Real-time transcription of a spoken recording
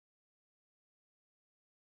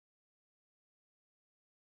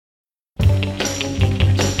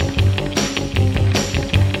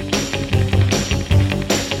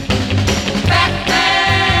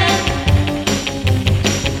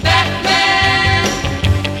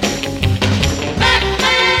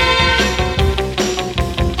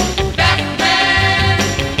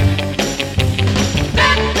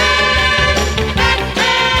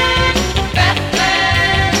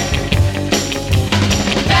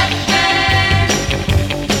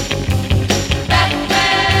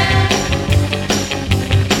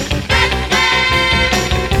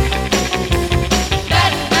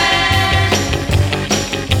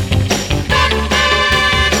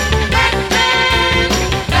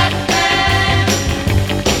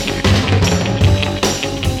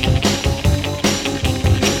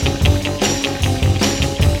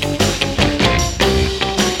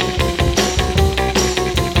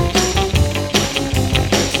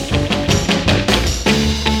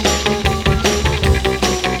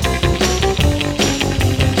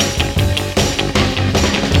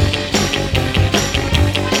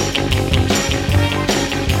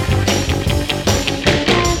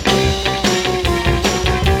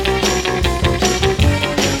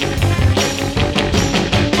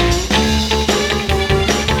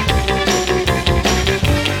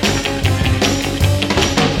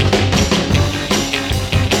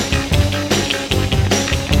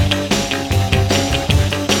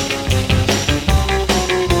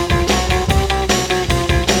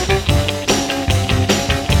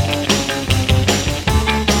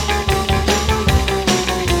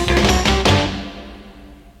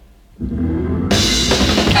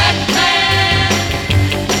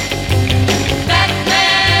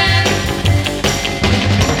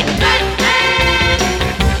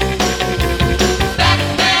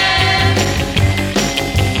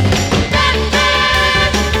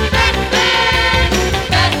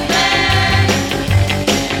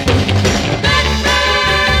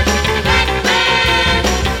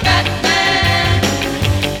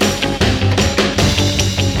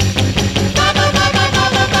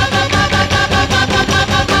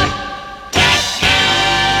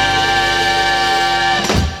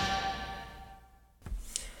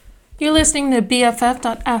listening to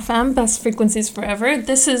BFF.FM, Best Frequencies Forever.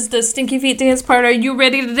 This is the Stinky Feet Dance Part. Are you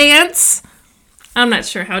ready to dance? I'm not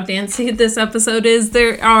sure how dancey this episode is.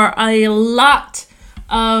 There are a lot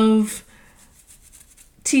of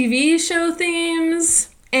TV show themes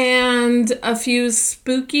and a few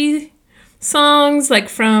spooky songs, like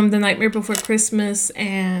from The Nightmare Before Christmas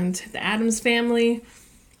and The Addams Family.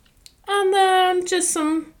 And then just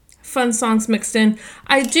some fun songs mixed in.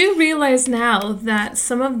 I do realize now that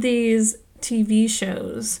some of these TV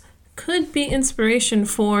shows could be inspiration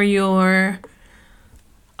for your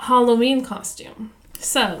Halloween costume.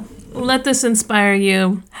 So, let this inspire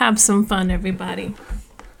you. Have some fun, everybody.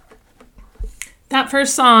 That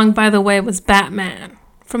first song, by the way, was Batman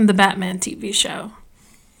from the Batman TV show,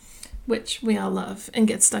 which we all love and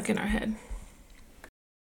get stuck in our head.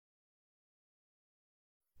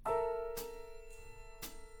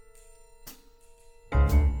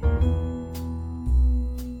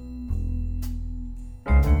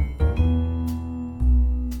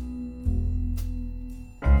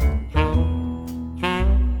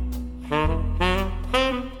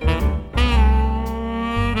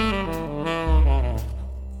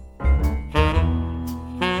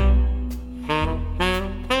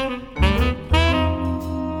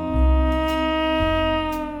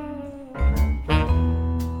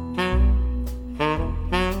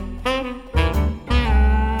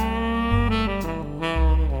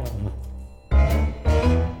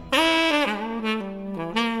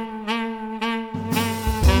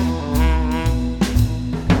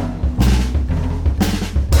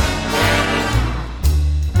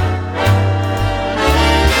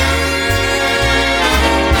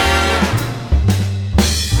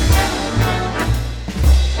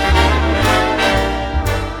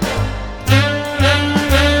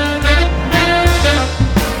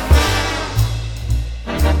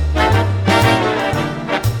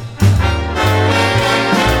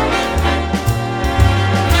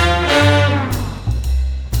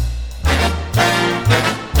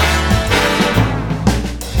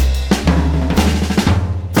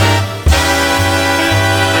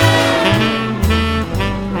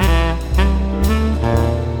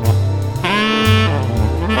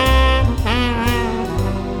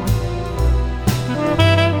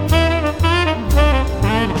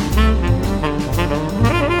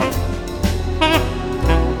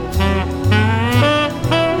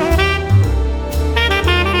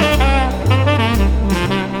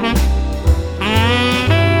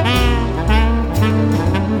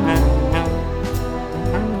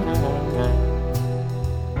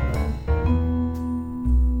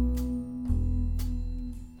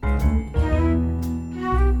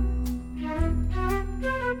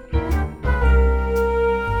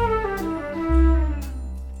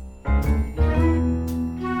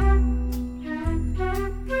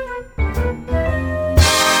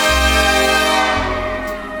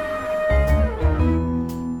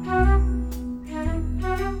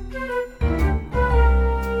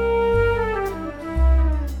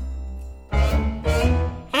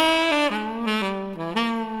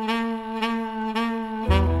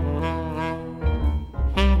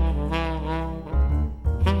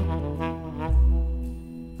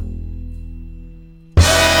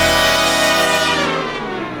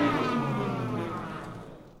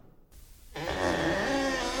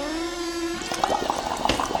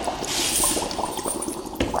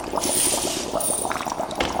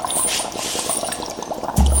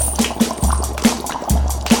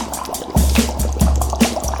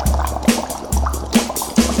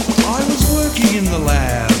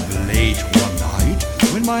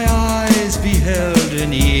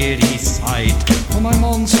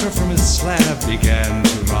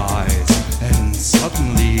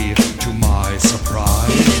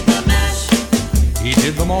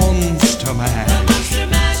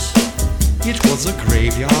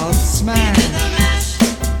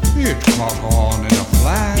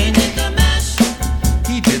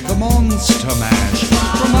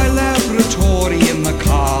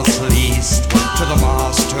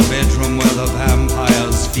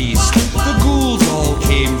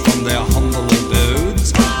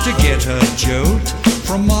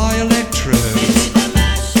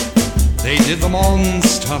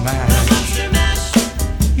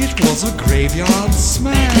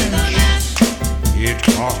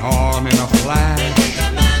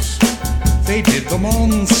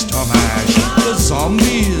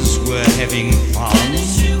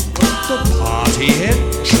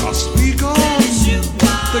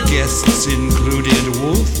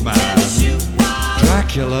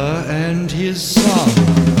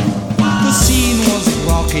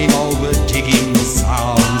 Rocking all the digging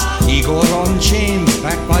sounds. Igor on chains,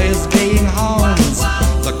 backed by his bass.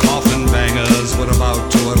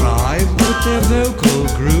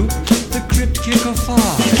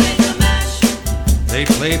 5. They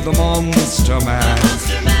played the Monster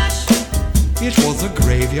Mash. It was a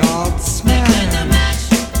graveyard smash.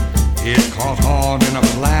 It caught on in a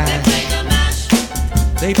flash.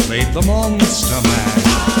 They played the Monster Mash.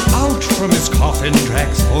 Out from his coffin,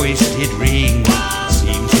 Drax's voice did ring.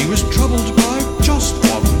 Seems he was troubled by just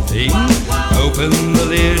one thing. Opened the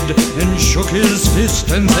lid and shook his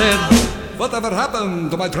fist and said, "Whatever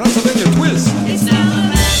happened to my Transylvania twist?"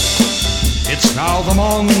 It's now the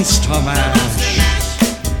Monster Mash,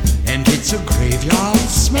 and it's a graveyard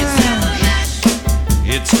smash.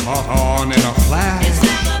 It's caught on in a flash.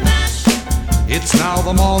 It's now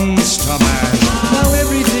the Monster Mash. Now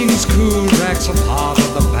everything's cool, Drax a part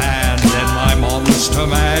of the band, and my Monster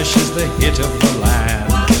Mash is the hit of the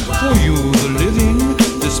land. For you, the living,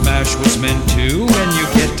 this mash was meant to. When you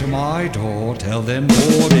get to my door, tell them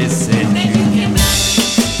Boris sent you.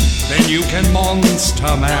 Then you can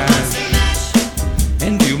Monster Mash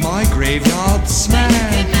and do my graveyard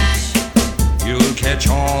smash. You'll catch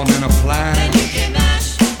on in a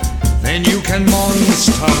flash. Then you can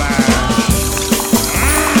Monster Mash.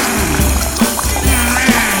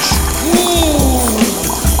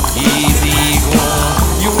 Easy go,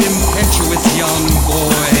 you impetuous young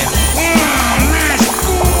boy.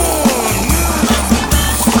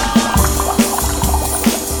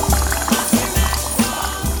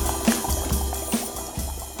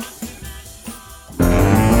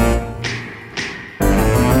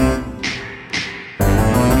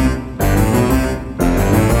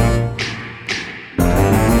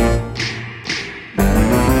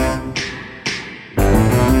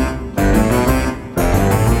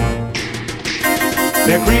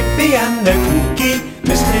 They're creepy and they're kooky,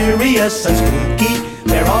 mysterious and spooky.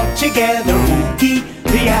 They're all together ooky,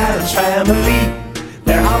 the Addams Family.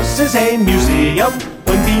 Their house is a museum.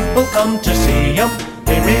 When people come to see them,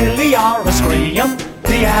 they really are a scream.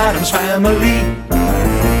 The Addams Family.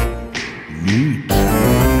 Neat,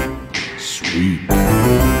 sweet,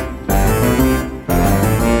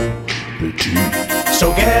 petite.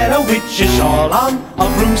 So get a witch's shawl on, a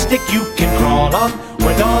broomstick you can crawl on.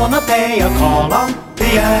 We're gonna pay a call on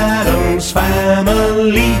the Addams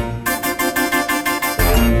Family.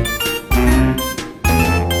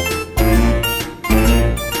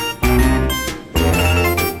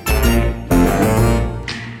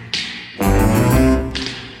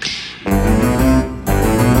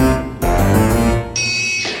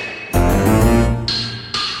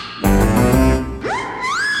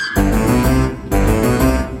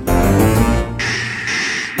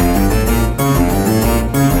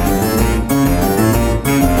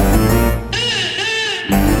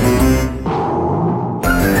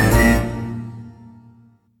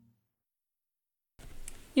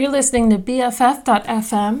 You're listening to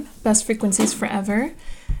BFF.FM, Best Frequencies Forever.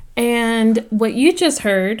 And what you just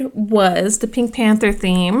heard was the Pink Panther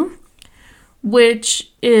theme, which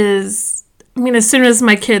is, I mean, as soon as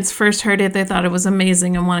my kids first heard it, they thought it was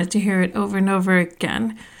amazing and wanted to hear it over and over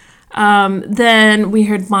again. Then we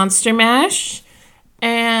heard Monster Mash,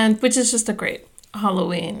 and which is just a great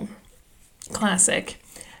Halloween classic.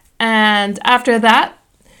 And after that,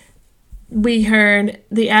 we heard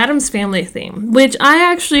the Addams Family theme, which I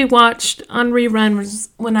actually watched on reruns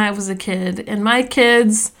when I was a kid. And my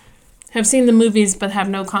kids have seen the movies but have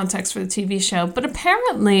no context for the TV show. But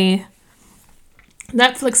apparently,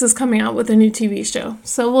 Netflix is coming out with a new TV show.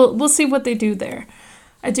 So we'll see what they do there.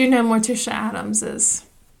 I do know Morticia Addams is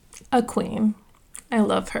a queen. I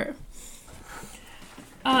love her.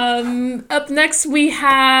 Up next, we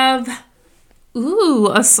have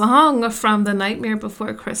a song from The Nightmare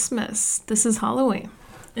Before Christmas. This is Halloween.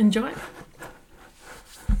 Enjoy.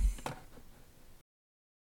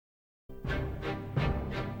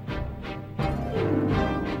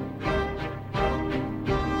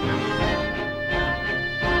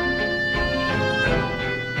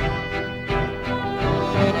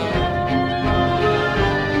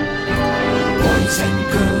 Boys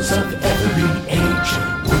and girls of every age,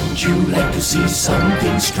 wouldn't you like to see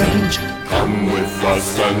something strange? Come with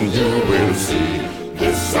us and you will see.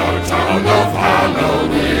 This our town of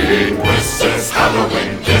Halloween. This is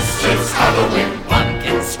Halloween. This is Halloween.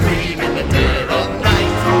 Pumpkins scream in the dead of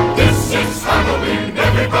night. This is Halloween.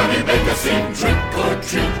 Everybody make a scene. Trick or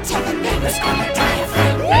treat, tell the neighbors gonna die of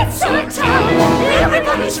fright. It's our town,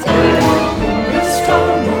 everybody's free. This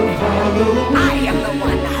town of Halloween. I am the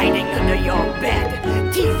one hiding under your bed,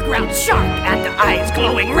 teeth ground sharp and eyes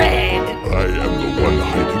glowing red. I am the one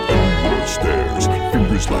hiding under the stairs,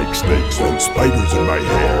 fingers like snakes and spiders in my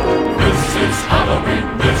hair. This is Halloween.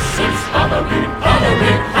 This is Halloween.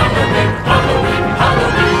 Halloween. Halloween. Halloween.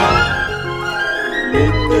 Halloween.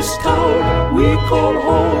 In this town, we we call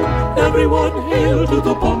home. Everyone hail to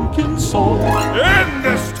the pumpkin song. In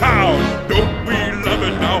this town, don't we love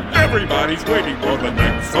it now? Everybody's waiting for the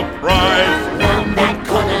next surprise. Round that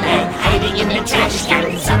corner and hiding in the trash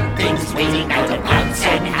can, something's waiting now to pounce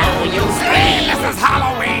and how you'll scream. This is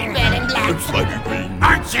Halloween. Red and black. It's slimy green.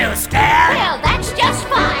 Aren't you scared? Well, that's just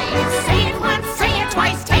fine. Say it once, say it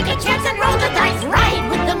twice, take a chance and roll the dice. Ride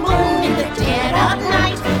with the moon in the dead of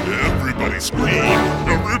night. Everybody scream!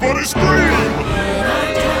 Everybody scream!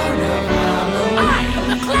 I am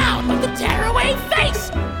the clown with the tearaway face.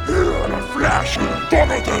 Here in a flash, gone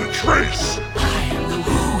without a trace. I am the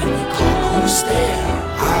who in the cold stare.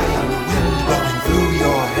 I am the wind blowing through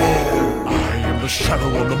your hair. I am the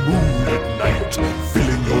shadow on the moon at night,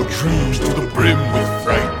 filling your dreams to the brim with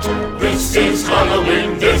fright. This is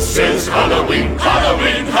Halloween, this is Halloween.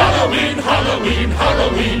 Halloween, Halloween, Halloween,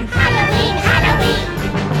 Halloween. Halloween, Halloween.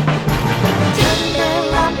 Tinder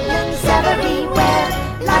rumblings everywhere.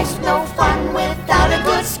 Life's no fun without a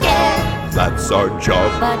good scare. That's our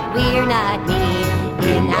job. But we're not mean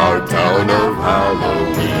in our town of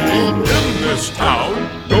Halloween. In this town,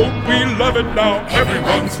 don't we love it now?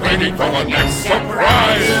 Everyone's waiting for the next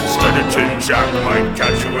surprise. Steady Tin Jack might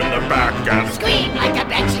catch you in the back and Scream like a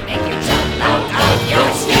banshee, make you jump out of your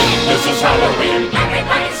skin. This is Halloween.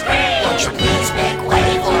 Everybody scream. Won't you please make way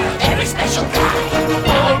for a very special guy?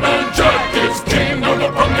 Old Man Jack is king of the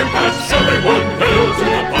pumpkin patch. Everyone hail to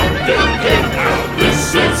the pumpkin king.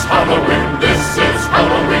 This is Halloween, this is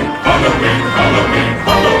Halloween. Halloween, Halloween,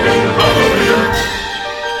 Halloween, Halloween.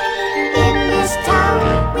 In this town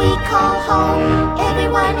we call home.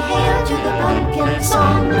 Everyone hail to the pumpkin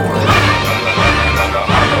song.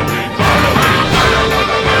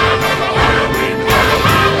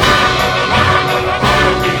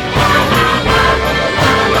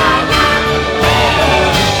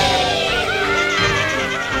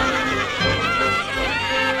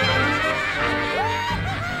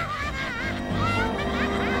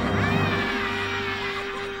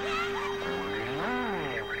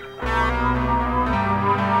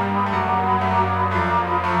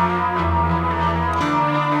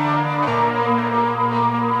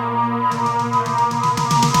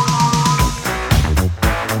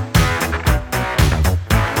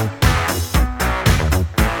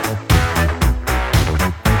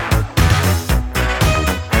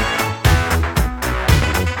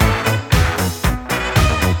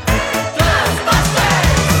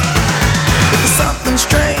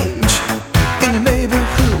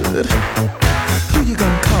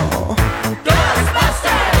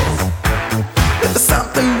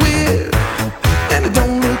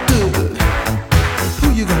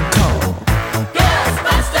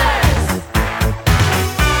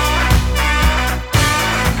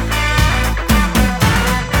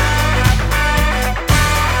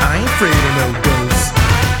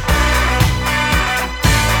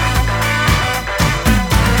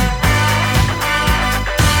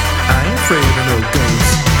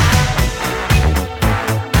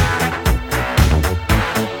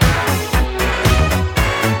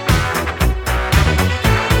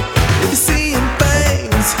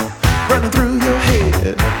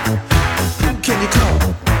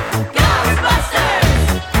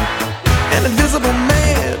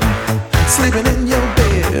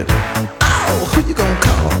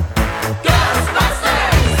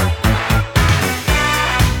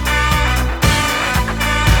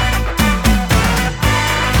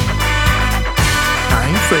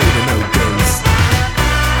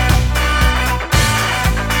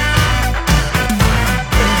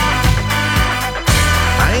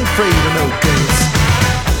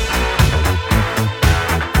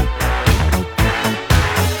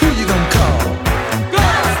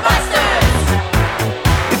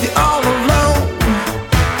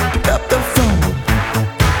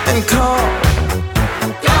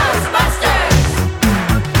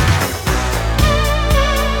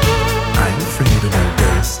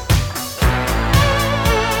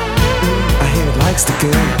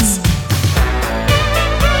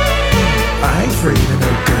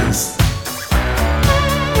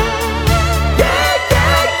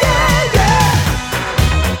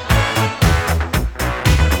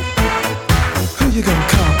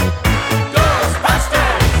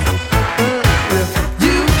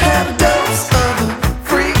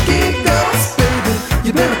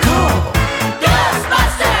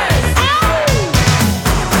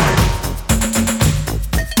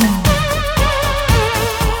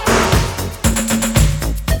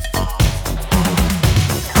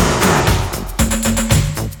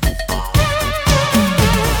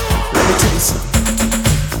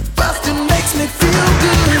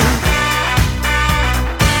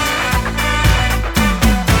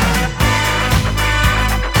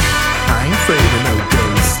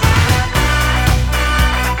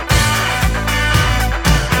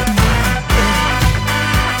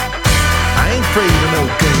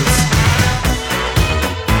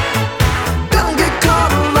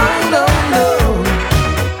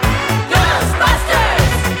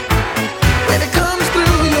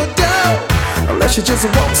 she just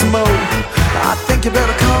wants some more. I think you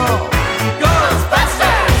better call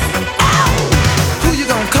Ghostbusters! Who you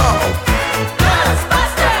gonna call?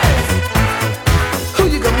 Ghostbusters!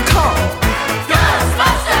 Who you gonna call?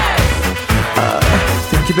 Ghostbusters!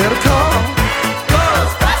 Think you better call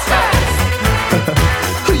Ghostbusters!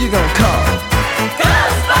 Who you gonna call?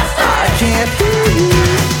 Ghostbusters! I can't hear you.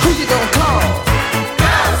 Who you gonna call?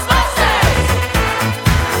 Ghostbusters!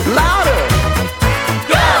 Louder.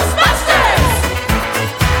 Ghostbusters!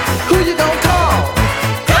 Who you gonna call?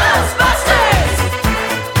 Ghostbusters!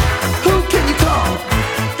 Who can you call?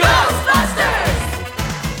 Ghostbusters!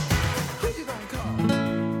 Who you gonna call?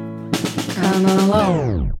 Come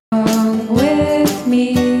along with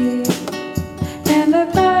me, and the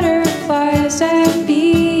butterflies and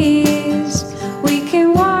bees. We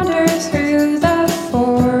can wander through the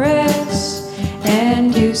forest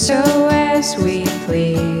and do so as we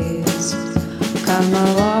please. Come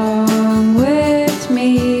along with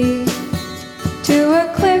me to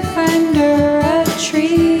a cliff under a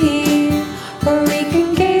tree, where we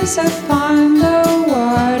can gaze upon the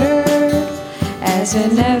water as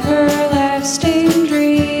an everlasting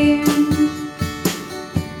dream.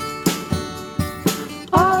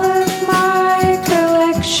 All of my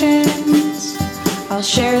collections, I'll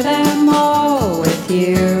share them all with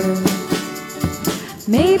you.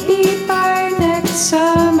 Maybe by next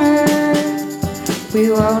summer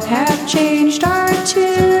we won't have changed our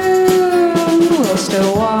tune. We'll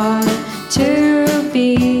still want to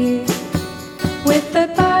be with the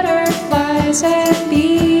butterflies and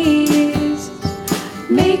bees,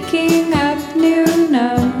 making up new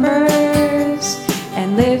numbers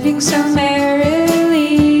and living so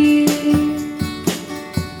merrily.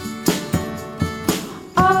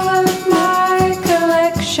 All of my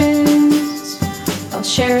collections, I'll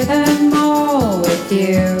share them all with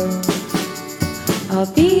you. I'll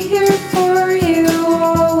be here for you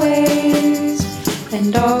always,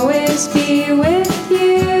 and always be with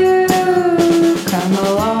you. Come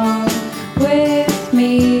along with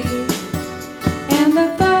me, and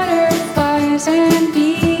the butterflies and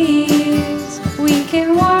bees. We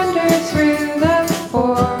can wander through the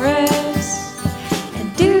forest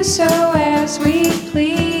and do so as we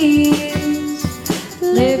please,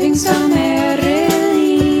 living so merrily.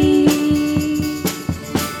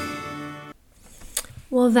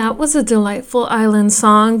 Well, that was a delightful island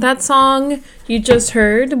song. That song you just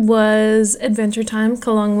heard was Adventure Time,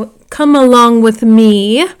 Come Along With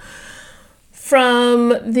Me,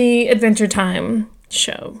 from the Adventure Time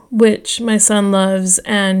show, which my son loves,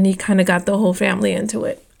 and he kind of got the whole family into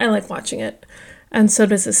it. I like watching it, and so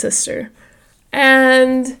does his sister.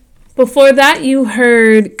 And before that, you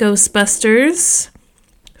heard Ghostbusters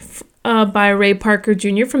by Ray Parker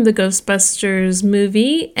Jr. from the Ghostbusters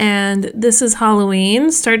movie, and This Is Halloween.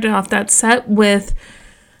 Started off that set with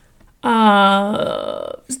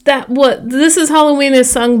This Is Halloween is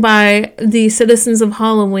sung by the Citizens of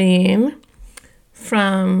Halloween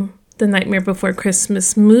from the Nightmare Before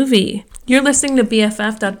Christmas movie. You're listening to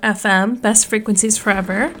BFF.FM, Best Frequencies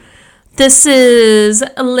Forever. This is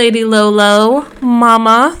Lady Lolo,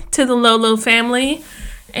 mama to the Lolo family,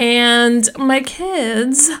 and my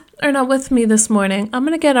kids are not with me this morning. I'm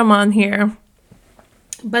going to get them on here.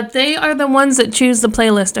 But they are the ones that choose the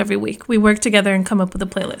playlist every week. We work together and come up with a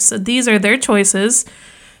playlist. So these are their choices.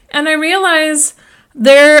 And I realize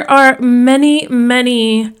there are many,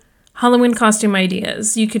 many Halloween costume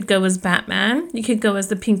ideas. You could go as Batman. You could go as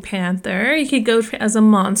the Pink Panther. You could go as a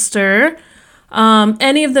monster.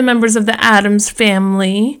 Any of the members of the Addams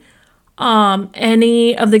family.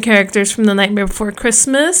 Any of the characters from The Nightmare Before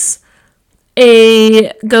Christmas.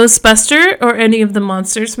 A Ghostbuster or any of the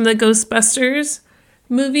monsters from the Ghostbusters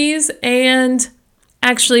movies. And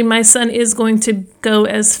actually, my son is going to go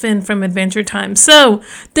as Finn from Adventure Time. So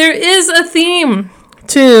there is a theme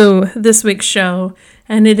to this week's show,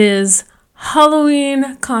 and it is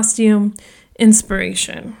Halloween costume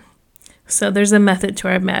inspiration. So there's a method to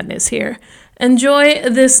our madness here. Enjoy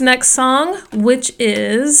this next song, which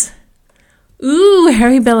is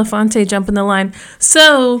Harry Belafonte jumping the line.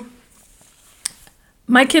 So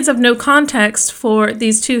my kids have no context for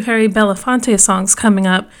these two Harry Belafonte songs coming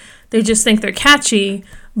up. They just think they're catchy.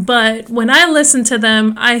 But when I listen to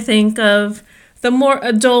them, I think of the more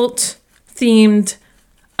adult-themed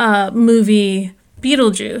movie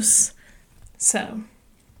Beetlejuice. So,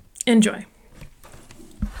 enjoy.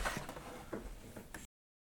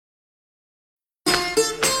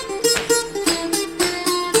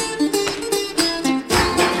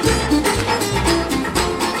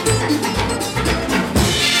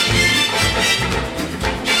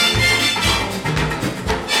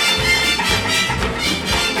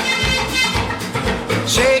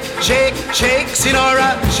 shake,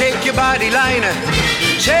 Sinora, shake your body line.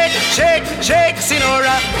 Shake, shake, shake,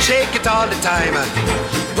 Sinora, shake it all the time.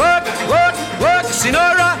 Work, work, work,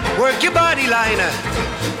 Sinora, work your body line.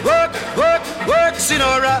 Work, work, work,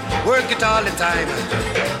 Sinora, work it all the time.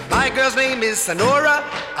 My girl's name is Sonora.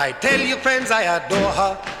 I tell you friends, I adore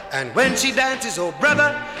her. And when she dances, oh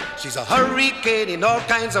brother, she's a hurricane in all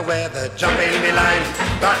kinds of weather. Jump in the line,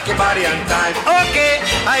 rock your body on time. Okay,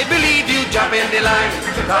 I believe you, jump in the line,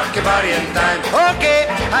 rock your body on time. Okay,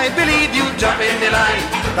 I believe you, jump in the line,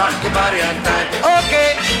 rock your body on time.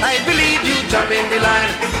 Okay, I believe you, jump in the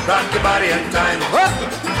line, rock your body on time. Whoop.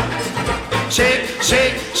 Shake,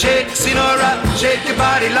 shake, shake, Sinora, shake your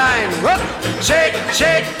body line. Whoop. Shake,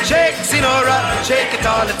 shake, shake, Sinora, shake it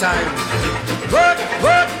all the time. Work,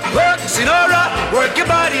 work, work, Sinora, work your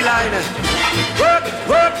body line. Work,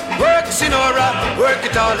 work, work, Sinora, work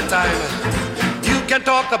it all the time. You can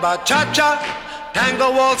talk about cha-cha,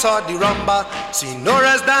 tango, waltz or the rumba.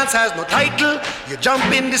 Sinora's dance has no title. You jump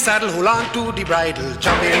in the saddle, hold on to the bridle.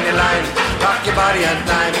 Jump in the line, rock your body on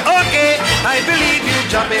time. Okay, I believe you,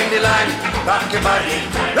 jump in the line, rock your body.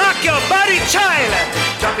 Rock your body, child.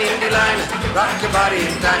 Jump in the line, rock your body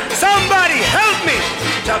in time. Somebody help me.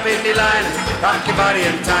 Jump in the line, rock your body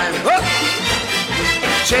in time. Whoop.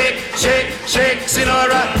 Shake, shake, shake,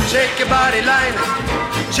 Sinora, shake your body line.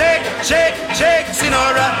 Shake, shake, shake,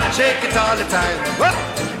 Sinora, shake it all the time. Work,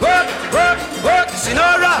 work, work, work,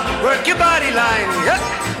 Sinora, work your body line. Yeah.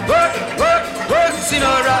 Work, work, work,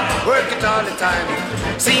 Sinora, work it all the time.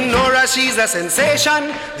 Sinora, she's a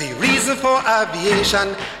sensation, the reason for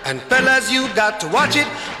aviation. And fellas, you got to watch it.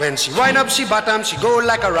 When she wind up, she bottom, she go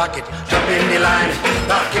like a rocket. Jump in the line,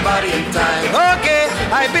 rock your body in time. Okay,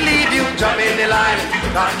 I believe you, jump in the line,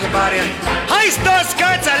 rock your body in time. Heist those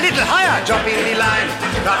skirts a little higher, jump in the line,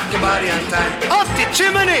 rock your body in time. Up the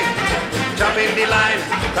chimney, jump in the line,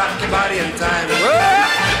 rock your body in time.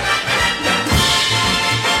 Whoa!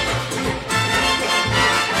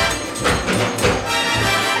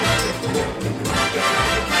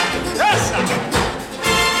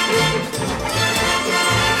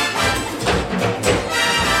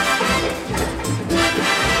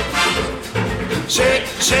 Shake,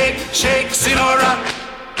 shake, shake, Sinora.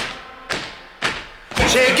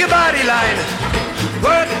 Shake your body line.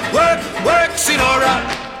 Work, work, work, Sinora.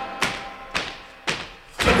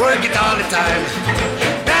 Work it all the time.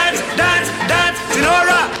 Dance, dance, dance,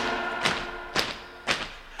 Sinora.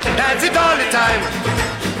 Dance it all the time.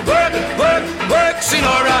 Work, work, work,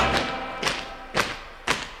 Sinora.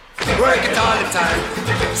 Work it all the time.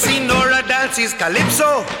 Sinora dances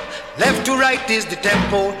calypso. Left to right is the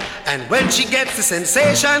tempo. And when she gets the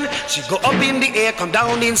sensation, she go up in the air, come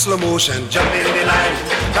down in slow motion. Jump in the line,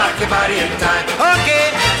 rock your body in time. Okay,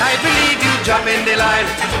 I believe you, jump in the line,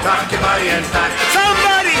 rock your body in time.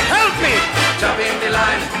 Somebody help me! Jump in the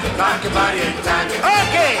line, rock your body in time.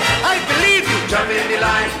 Okay, I believe you, jump in the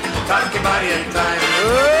line, rock your body in time.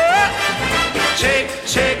 Shake,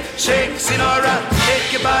 shake, shake, Sinora,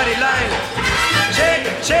 shake your body line. Shake,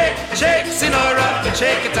 shake, shake, Sinora,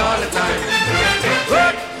 shake it all the time.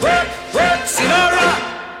 Work, work, work, Sinora.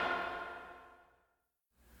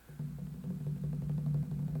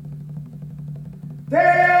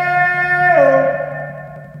 Dale,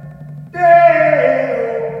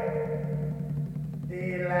 Dale,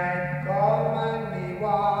 daylight come and me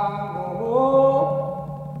want go home.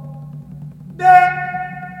 Day,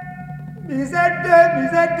 me said day, me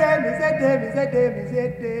said day, me said day, me said day, me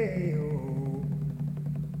said day.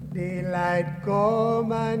 Daylight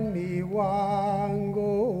come and me want go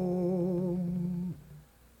home.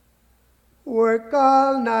 Work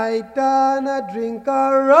all night and a drink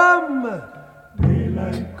a rum.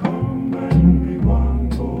 Daylight come and me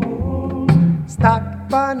want go home. Stack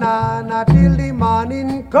banana till the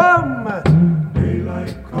morning come.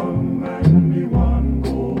 Daylight come and me want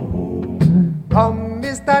go home. Come,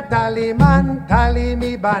 Mr. Tallyman, tally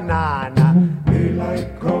me banana.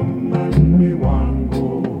 Daylight come and me want go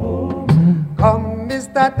home. Come,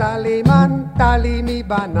 Mr. Tallyman, tally me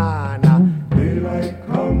banana. Daylight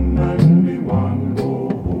come and me want go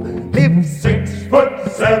home. Live 6 foot,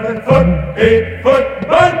 7 foot, 8 foot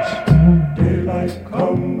bunch. Daylight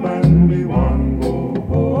come and me want go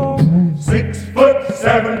home. 6 foot,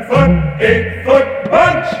 7 foot, 8 foot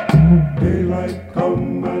bunch. Daylight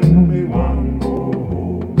come and me want go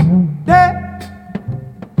home. day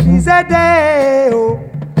is a day. Oh.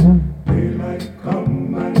 Daylight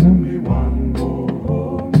come and me want go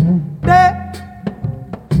home. Day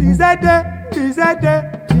is a day, is a day,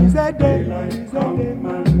 is a day. Daylight come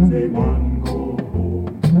and me want go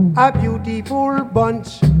home. A beautiful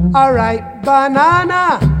bunch, a ripe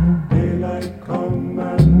banana. Daylight come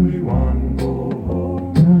and me want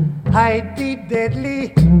hide the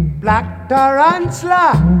deadly black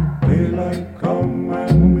tarantula. Daylight come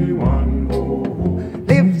and we want go home.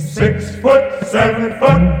 Live 6 foot, 7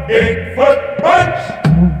 foot, 8 foot bunch.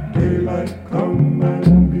 Daylight come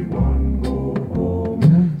and we want go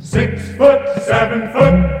home. 6 foot, 7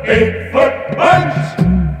 foot, 8 foot bunch.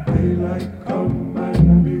 Daylight come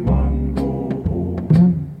and we want go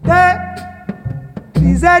home. Day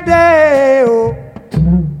is a day, oh.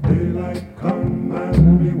 Daylight come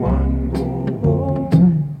and we want go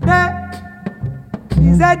home. Day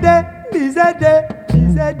is a day, is a day,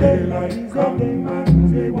 is a day, Daylight is a come day.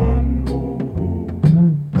 and we want go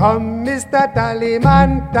home. Come, Mr. Tallyman,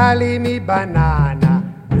 tally me banana.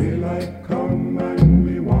 Daylight come and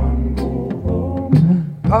we want go home.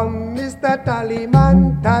 Come, Mr. Tallyman,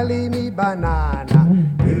 tally me banana.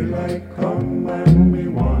 Daylight come and we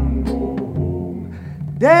want go home.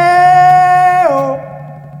 Day-o,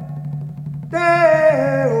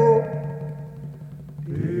 day-o.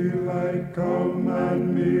 Daylight come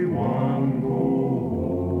and we want go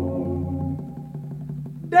home.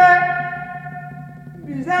 Day,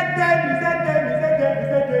 is a day, is a day, is a day,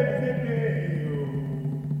 is a day, is a day.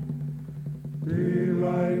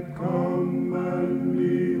 Daylight come and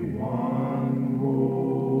we want go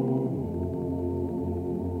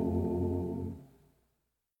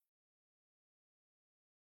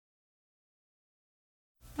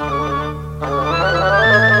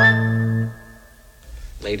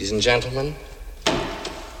Ladies and gentlemen,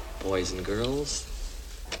 boys and girls,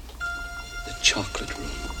 the chocolate room.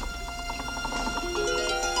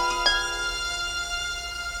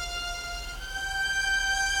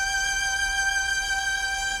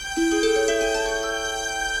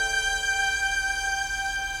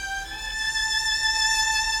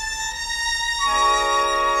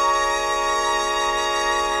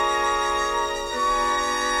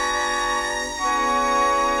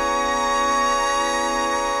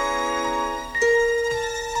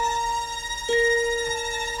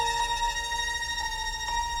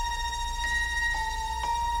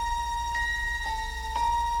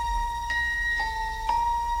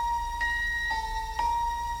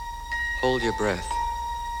 Hold your breath.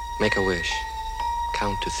 Make a wish.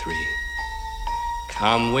 Count to 3.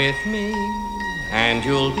 Come with me, and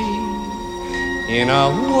you'll be in a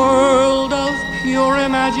world of pure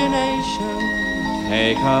imagination.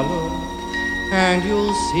 Take a look, and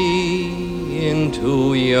you'll see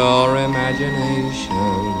into your imagination.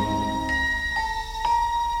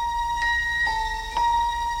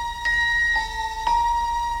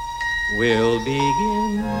 We'll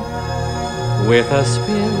begin with a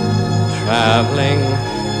spin, traveling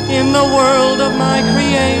in the world of my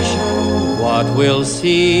creation. What we'll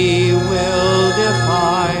see will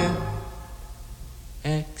defy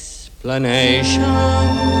explanation.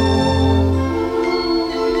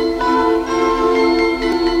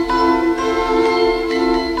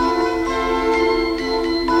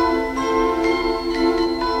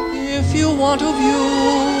 If you want to view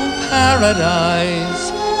paradise,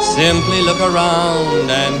 simply look around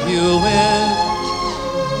and view it.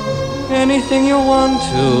 Anything you want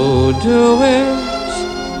to do it.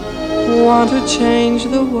 Want to change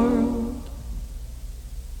the world.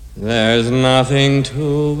 There's nothing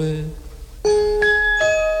to it.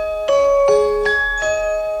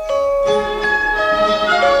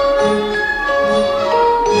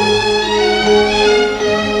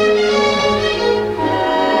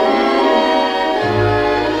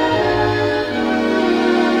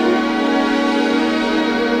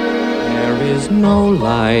 No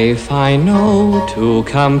life I know to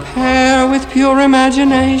compare with pure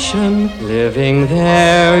imagination. Living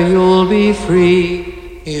there you'll be free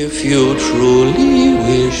if you truly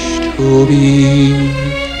wish to be.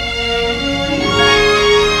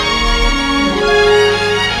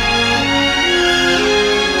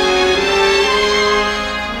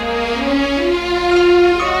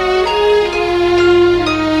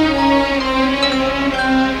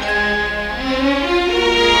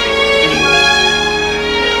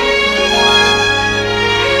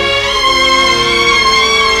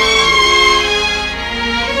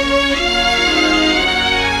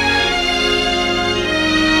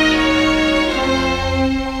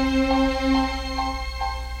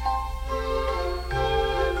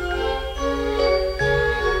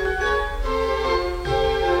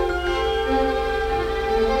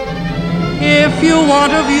 If you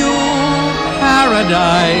want to view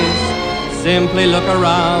paradise, simply look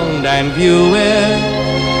around and view it.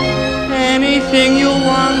 Anything you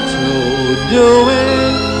want to do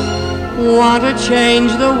it. Want to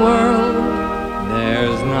change the world.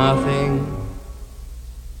 There's nothing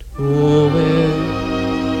to it.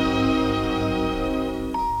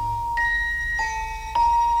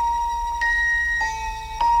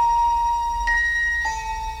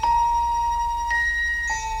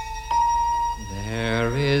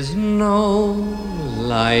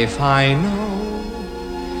 life I know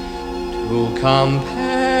to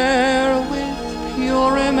compare with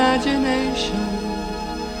pure imagination.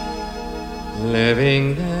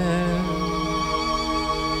 Living there,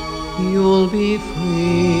 you'll be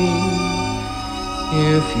free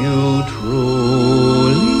if you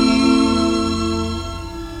truly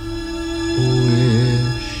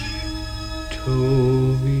wish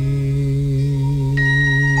to be.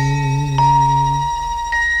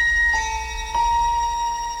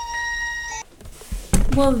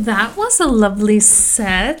 Well, that was a lovely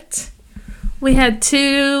set. We had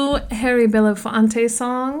 2 Harry Belafonte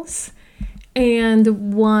songs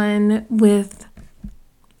and one with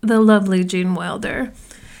the lovely Gene Wilder.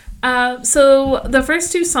 So the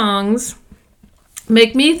first 2 songs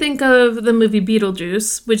make me think of the movie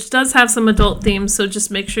Beetlejuice, which does have some adult themes, so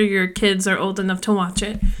just make sure your kids are old enough to watch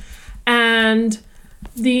it. And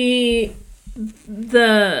the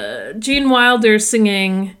Gene Wilder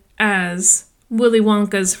singing as Willy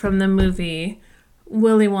Wonka's from the movie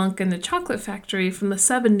Willy Wonka and the Chocolate Factory from the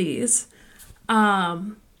 70s,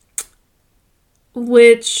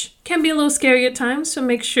 which can be a little scary at times, so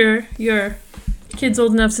make sure your kid's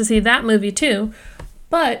old enough to see that movie too.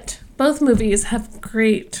 But both movies have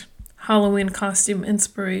great Halloween costume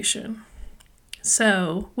inspiration.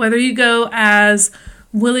 So whether you go as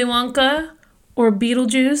Willy Wonka or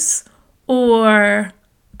Beetlejuice, or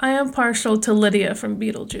I am partial to Lydia from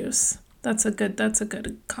Beetlejuice. That's a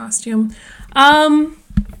good costume. I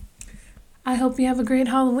hope you have a great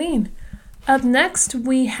Halloween. Up next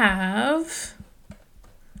we have,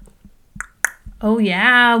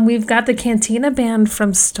 we've got the Cantina Band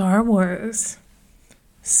from Star Wars.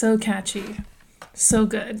 So catchy. So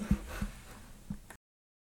good.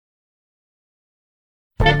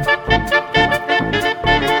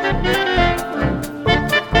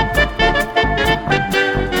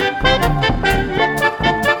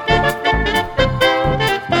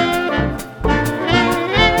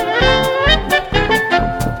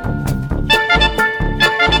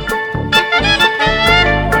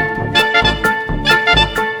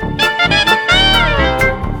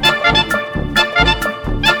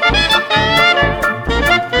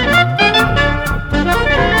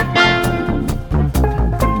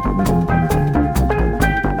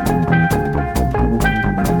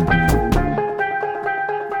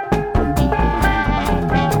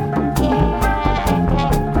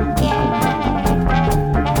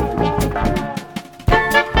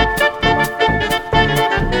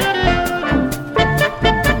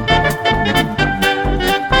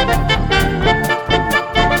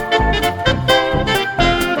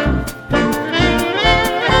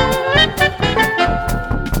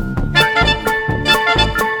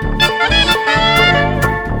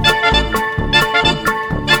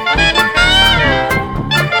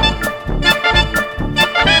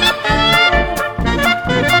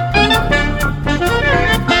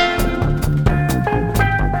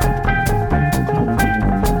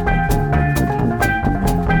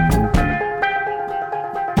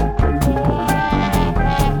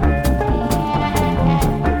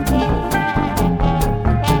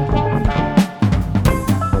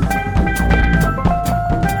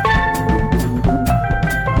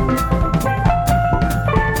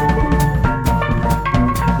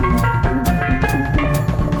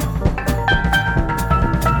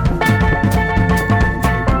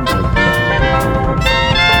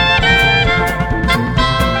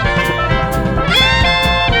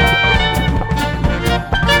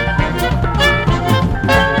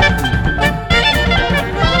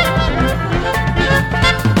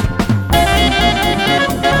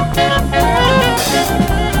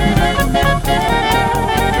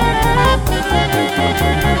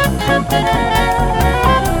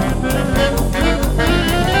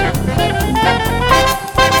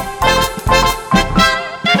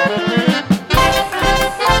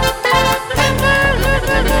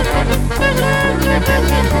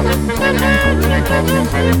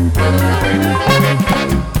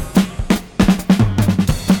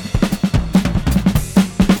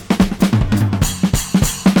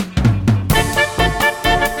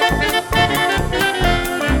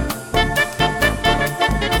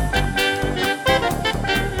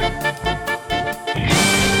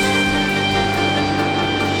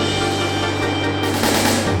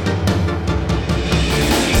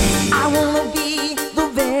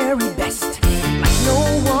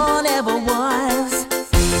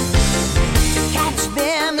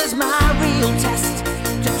 Them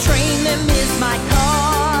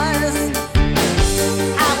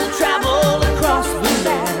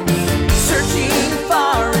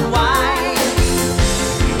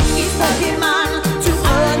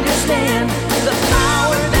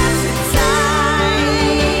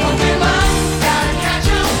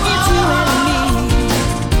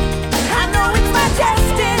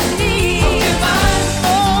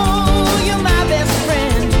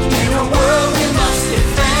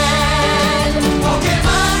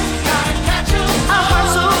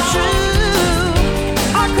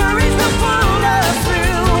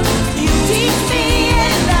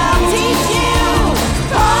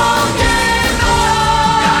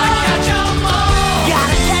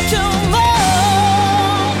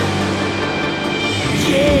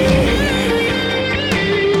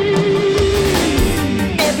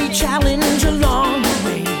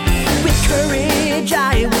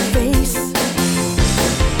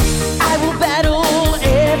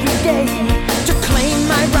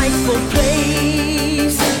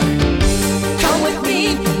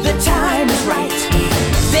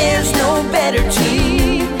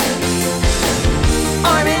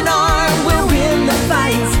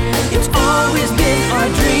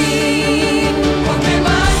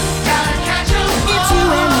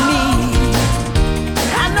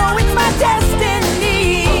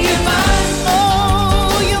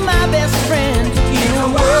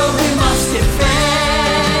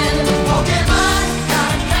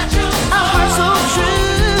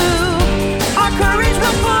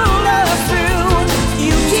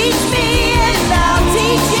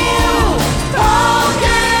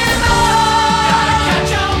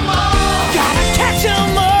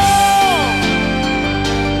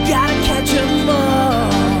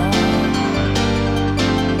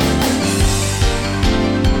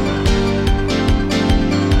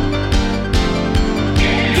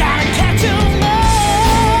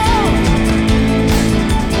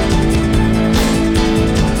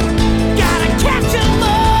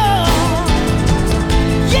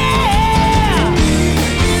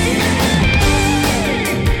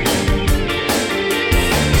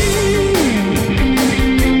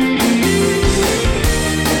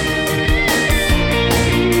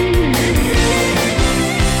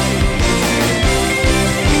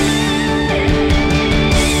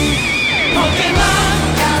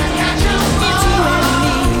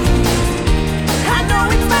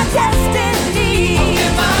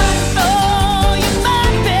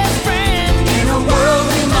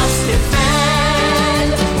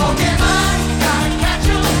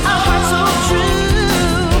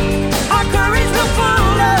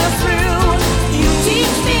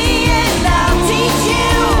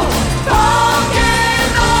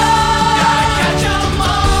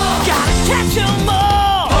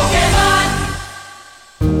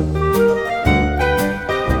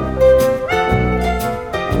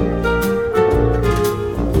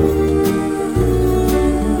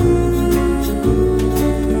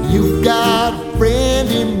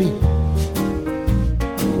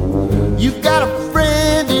got a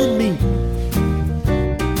friend in me.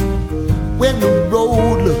 When the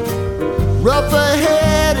road looks rough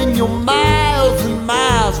ahead and you're miles and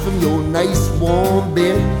miles from your nice warm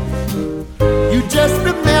bed, you just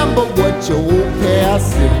remember what your old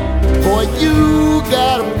past said. Boy, you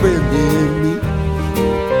got a friend in me.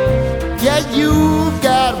 Yeah, you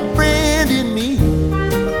got a friend in me.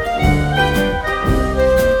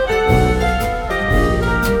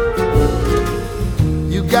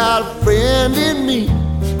 You got a friend in me.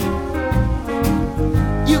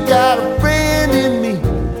 You got a friend in me.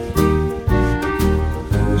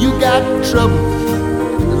 You got trouble,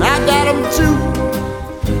 and I got them too.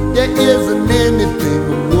 There isn't anything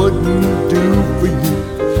I wouldn't do for you.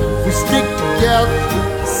 We stick together,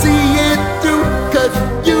 see it through, 'cause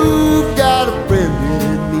you've got a friend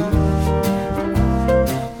in me.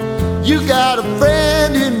 You got a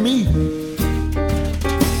friend in me.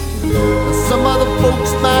 Some other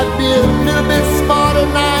folks might be a little bit smarter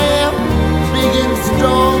than I am, big and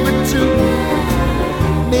stronger too,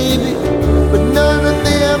 maybe, but none of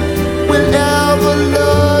them will ever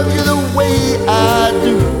love you the way I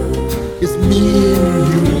do. It's me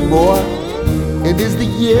and you, boy, and as the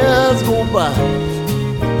years go by,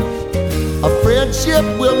 our friendship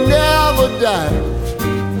will never die.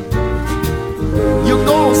 You're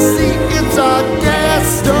gonna see it's our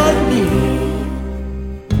destiny.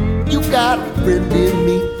 You got a friend in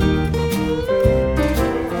me.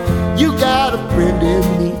 You got a friend in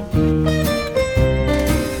me.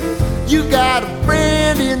 You got a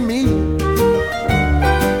friend in me.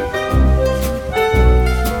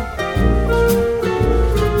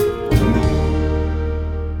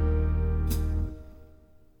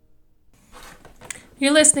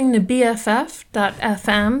 You're listening to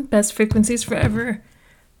BFF.FM, Best Frequencies Forever.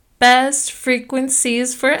 Best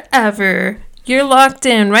Frequencies Forever. You're locked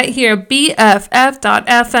in right here,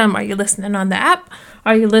 BFF.FM. Are you listening on the app?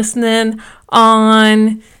 Are you listening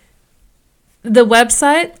on the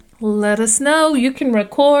website? Let us know. You can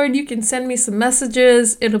record. You can send me some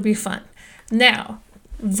messages. It'll be fun. Now,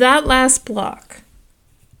 that last block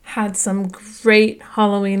had some great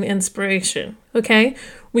Halloween inspiration, okay?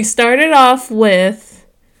 We started off with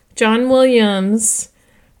John Williams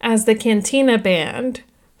as the Cantina Band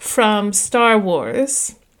from Star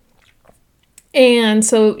Wars. And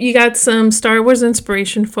so you got some Star Wars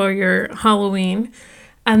inspiration for your Halloween.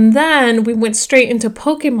 And then we went straight into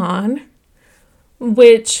Pokemon,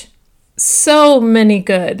 which so many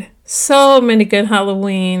good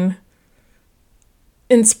Halloween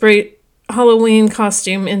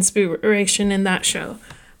costume inspiration in that show.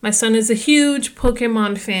 My son is a huge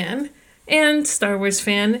Pokemon fan and Star Wars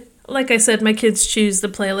fan. Like I said, my kids choose the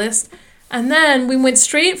playlist. And then we went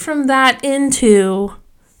straight from that into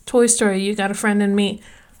Toy Story, You Got a Friend in Me.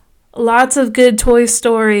 Lots of good Toy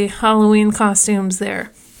Story Halloween costumes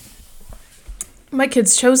there. My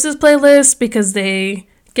kids chose this playlist because they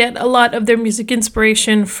get a lot of their music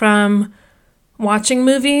inspiration from watching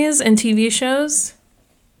movies and TV shows.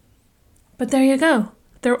 But there you go.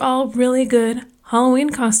 They're all really good Halloween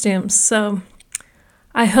costumes. So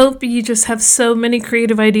I hope you just have so many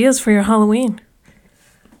creative ideas for your Halloween.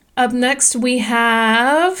 Up next, we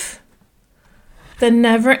have The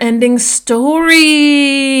Never Ending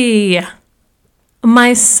Story.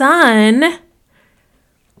 My son,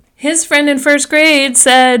 his friend in first grade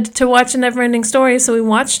said to watch A Never Ending Story, so we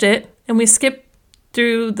watched it, and we skipped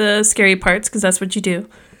through the scary parts, because that's what you do.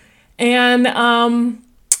 And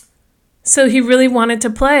so he really wanted to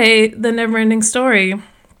play The Never Ending Story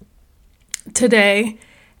today.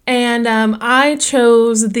 And I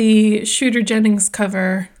chose the Shooter Jennings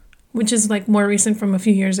cover, which is like more recent from a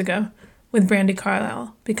few years ago, with Brandi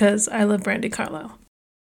Carlile, because I love Brandi Carlile.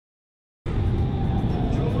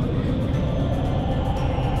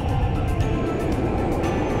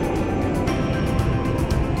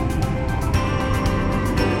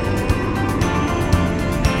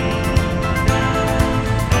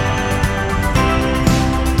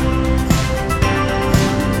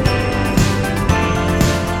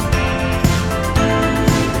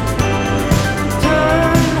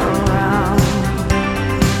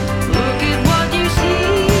 Look at what you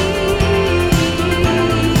see.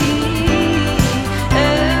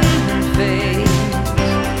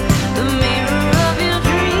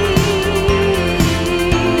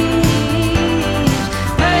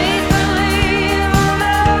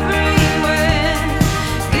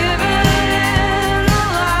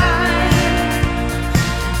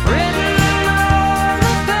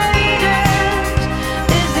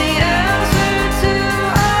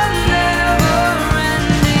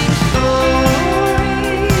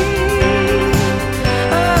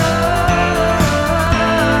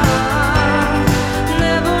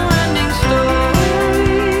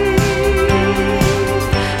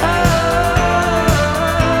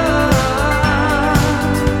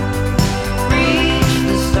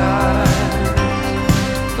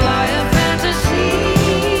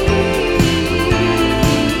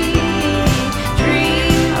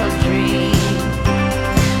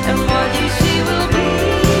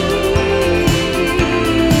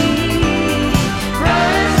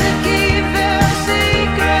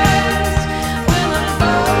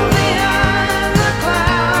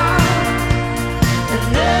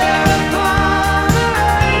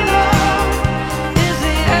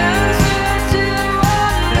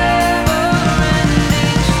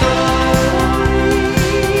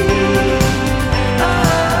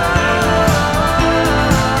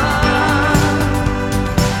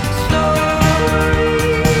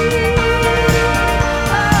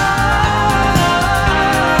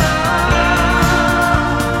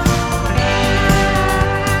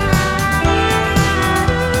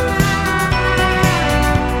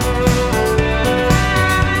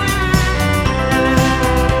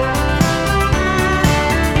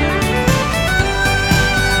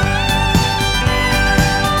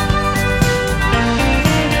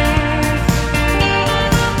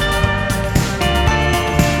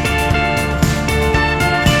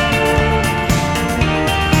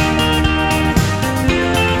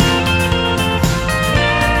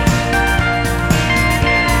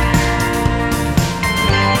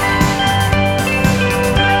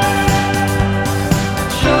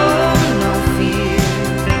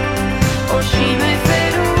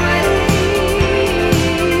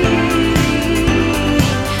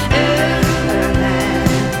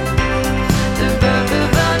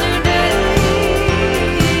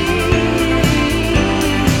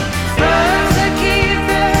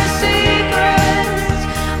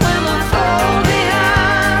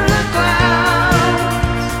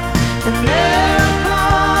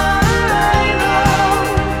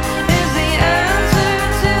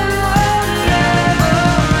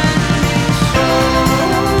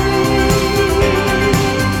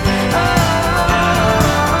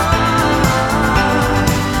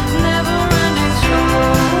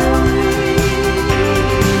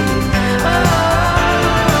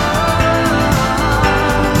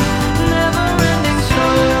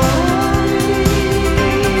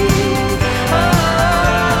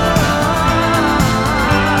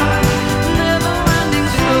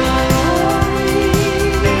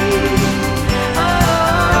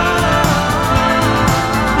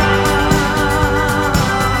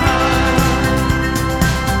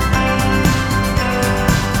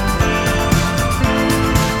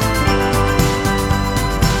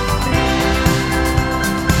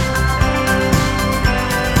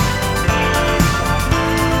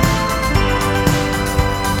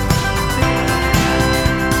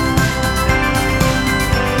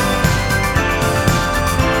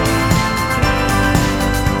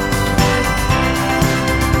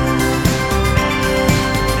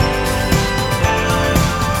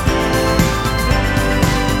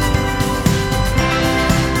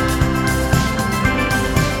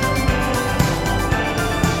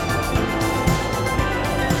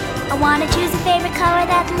 I wanna choose a favorite color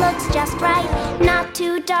that looks just right. Not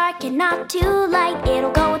too dark and not too light.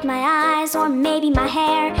 It'll go with my eyes or maybe my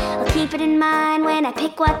hair. I'll keep it in mind when I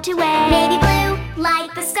pick what to wear. Maybe blue,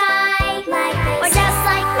 like the sky, or just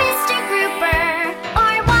like Mr. Grouper,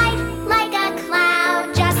 or white, like a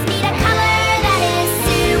cloud. Just need a color that is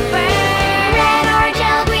super. Red, orange,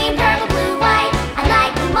 yellow, green, purple, blue, white. I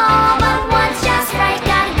like them all, but one's just right.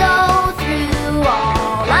 Gotta go through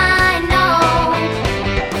all I know.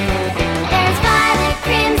 There's violet,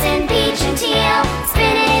 crimson, peach, and teal,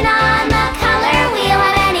 spinning on the color wheel.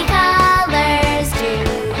 How many colors do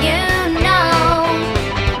you know?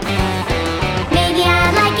 Maybe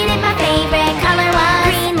I'd like it if my favorite color was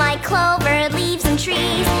green, like clover, leaves, and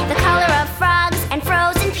trees. The color of frogs and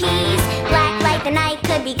frozen peas. Black like the night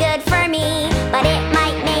could be good for me, but it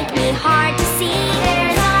might make me hard to see.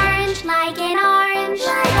 There's orange, like an orange,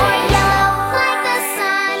 or yellow, like the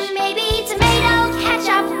sun. Maybe tomato,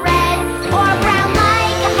 ketchup, red, or brown,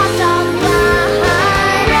 like a hot dog bun.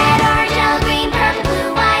 Red, orange, yellow, green, purple,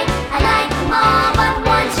 blue, white. I like them all, but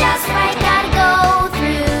one's just right. Gotta go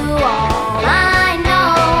through all I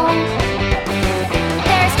know.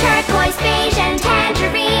 There's turquoise, beige, and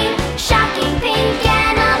tangerine, shocking pink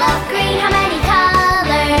and olive green. How many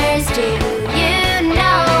colors do you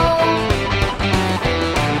know?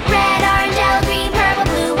 Red, orange, yellow, green, purple,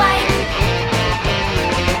 blue, white.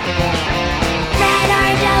 Red,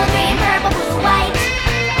 orange, yellow, green, purple, blue, white.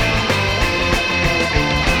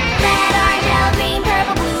 Red, orange, yellow, green,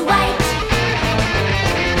 purple, blue, white.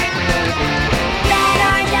 Red,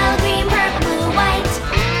 orange, yellow, green, purple, blue, white.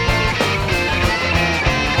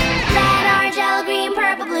 Red, orange, yellow, green,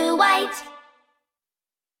 purple, blue, white.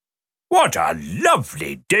 What a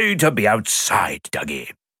lovely day to be outside,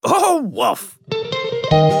 Dougie. Oh, woof.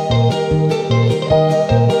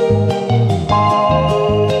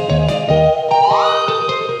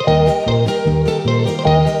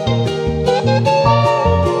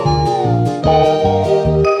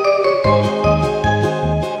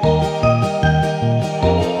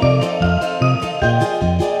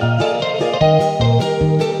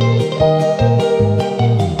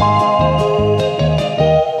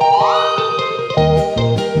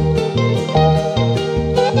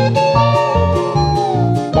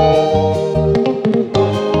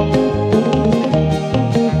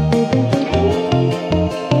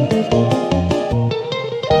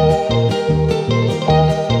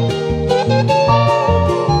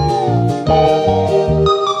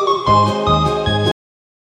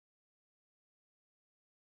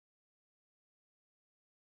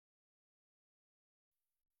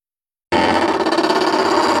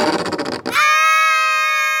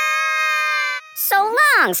 So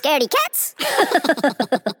long, scaredy cats.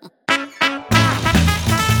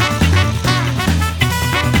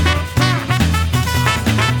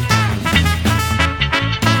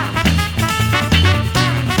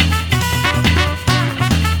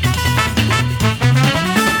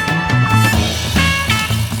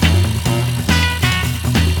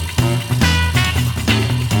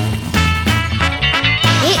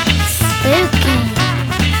 It's spooky.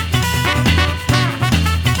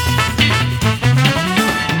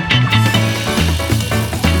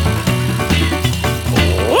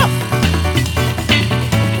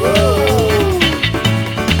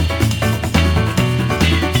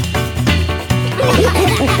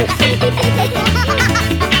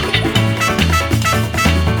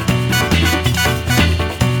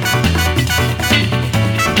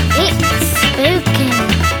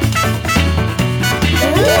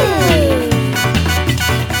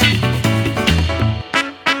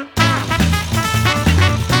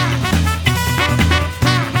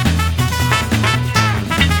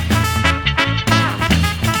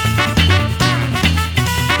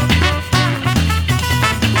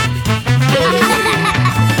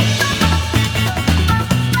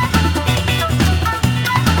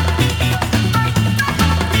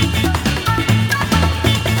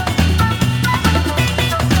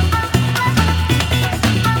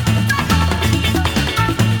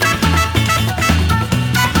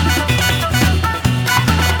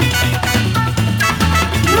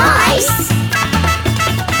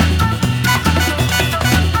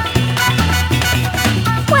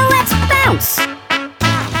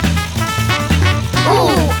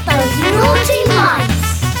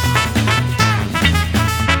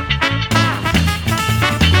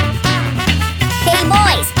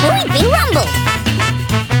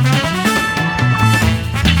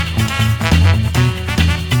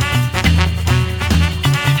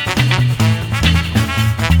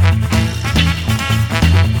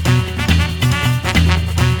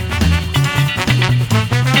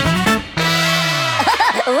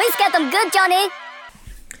 Always get them good, Johnny.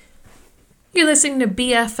 You're listening to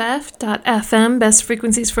BFF.FM, Best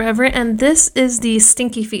Frequencies Forever, and this is the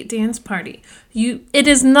Stinky Feet Dance Party. It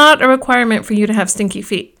is not a requirement for you to have stinky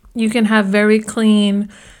feet. You can have very clean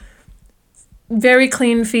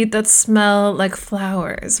feet that smell like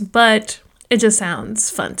flowers, but it just sounds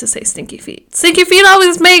fun to say stinky feet. Stinky feet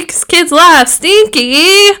always makes kids laugh.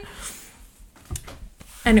 Stinky!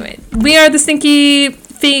 Anyway, we are the Stinky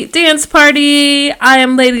Feet Dance Party. I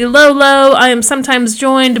am Lady Lolo. I am sometimes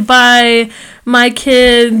joined by my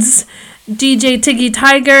kids, DJ Tiggy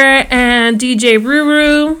Tiger and DJ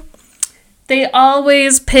Ruru. They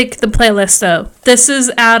always pick the playlist, though. This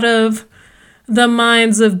is out of the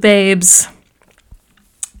minds of babes.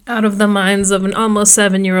 Out of the minds of an almost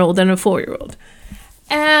 7-year-old and a 4-year-old.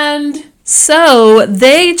 And so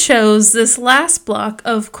they chose this last block,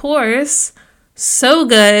 of course. So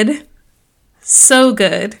good. So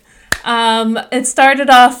good. It started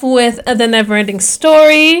off with The Neverending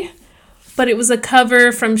Story, but it was a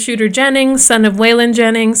cover from Shooter Jennings, son of Waylon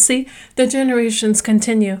Jennings. See, the generations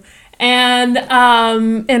continue. And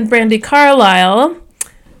Brandy Carlisle.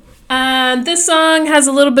 And this song has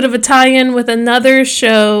a little bit of a tie-in with another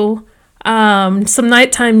show, some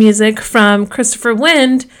nighttime music from Christopher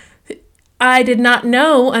Wind. I did not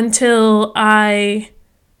know until I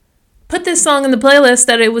put this song in the playlist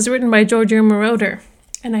that it was written by Giorgio Moroder.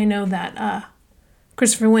 And I know that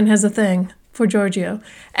Christopher Wind has a thing for Giorgio.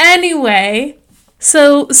 Anyway,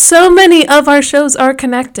 so many of our shows are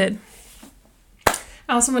connected.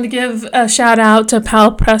 I also want to give a shout out to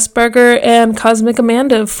Pal Pressburger and Cosmic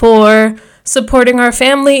Amanda for supporting our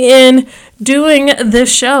family in doing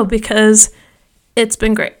this show because it's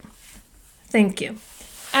been great. Thank you.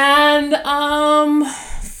 And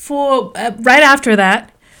for right after that,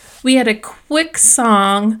 we had a quick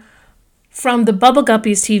song from the Bubble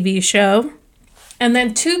Guppies TV show, and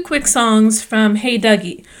then 2 quick songs from Hey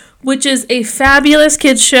Dougie, which is a fabulous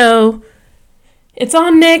kids show. It's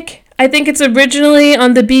on Nick. I think it's originally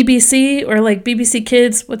on the BBC or like BBC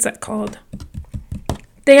Kids. What's that called?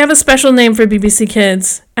 They have a special name for BBC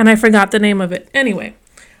Kids, and I forgot the name of it. Anyway,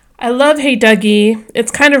 I love Hey Dougie.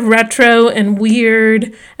 It's kind of retro and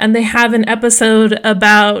weird, and they have an episode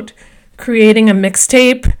about creating a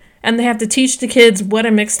mixtape, and they have to teach the kids what a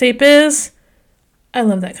mixtape is. I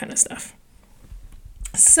love that kind of stuff.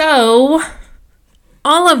 So,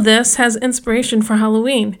 all of this has inspiration for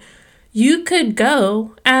Halloween. You could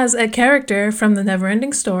go as a character from The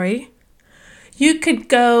Neverending Story. You could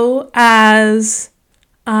go as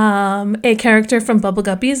a character from Bubble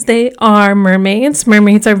Guppies. They are mermaids.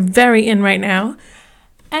 Mermaids are very in right now.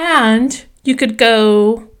 And you could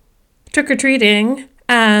go trick-or-treating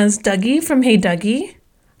as Dougie from Hey Dougie.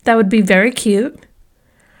 That would be very cute.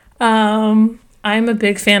 I'm a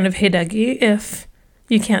big fan of Hey Dougie, if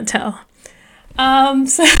you can't tell.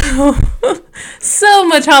 So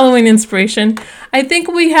much Halloween inspiration. I think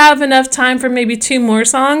we have enough time for maybe 2 more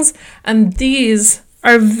songs, and these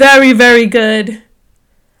are very, very good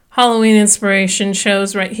Halloween inspiration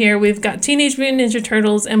shows right here. We've got Teenage Mutant Ninja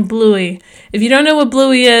Turtles and Bluey. If you don't know what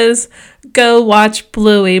Bluey is, go watch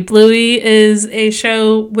Bluey. Bluey is a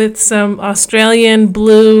show with some Australian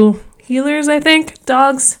blue heelers, I think,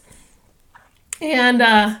 dogs. And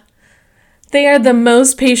they are the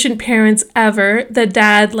most patient parents ever. The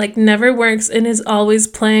dad never works and is always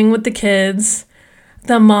playing with the kids.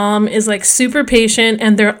 The mom is super patient,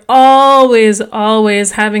 and they're always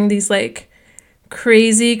having these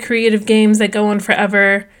crazy creative games that go on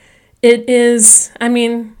forever. It is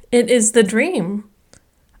the dream.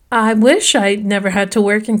 I wish I never had to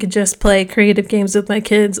work and could just play creative games with my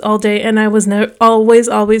kids all day, and I was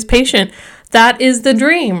always patient. That is the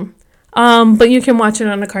dream. But you can watch it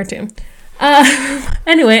on a cartoon.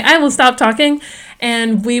 Anyway, I will stop talking,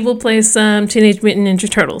 and we will play some Teenage Mutant Ninja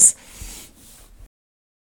Turtles.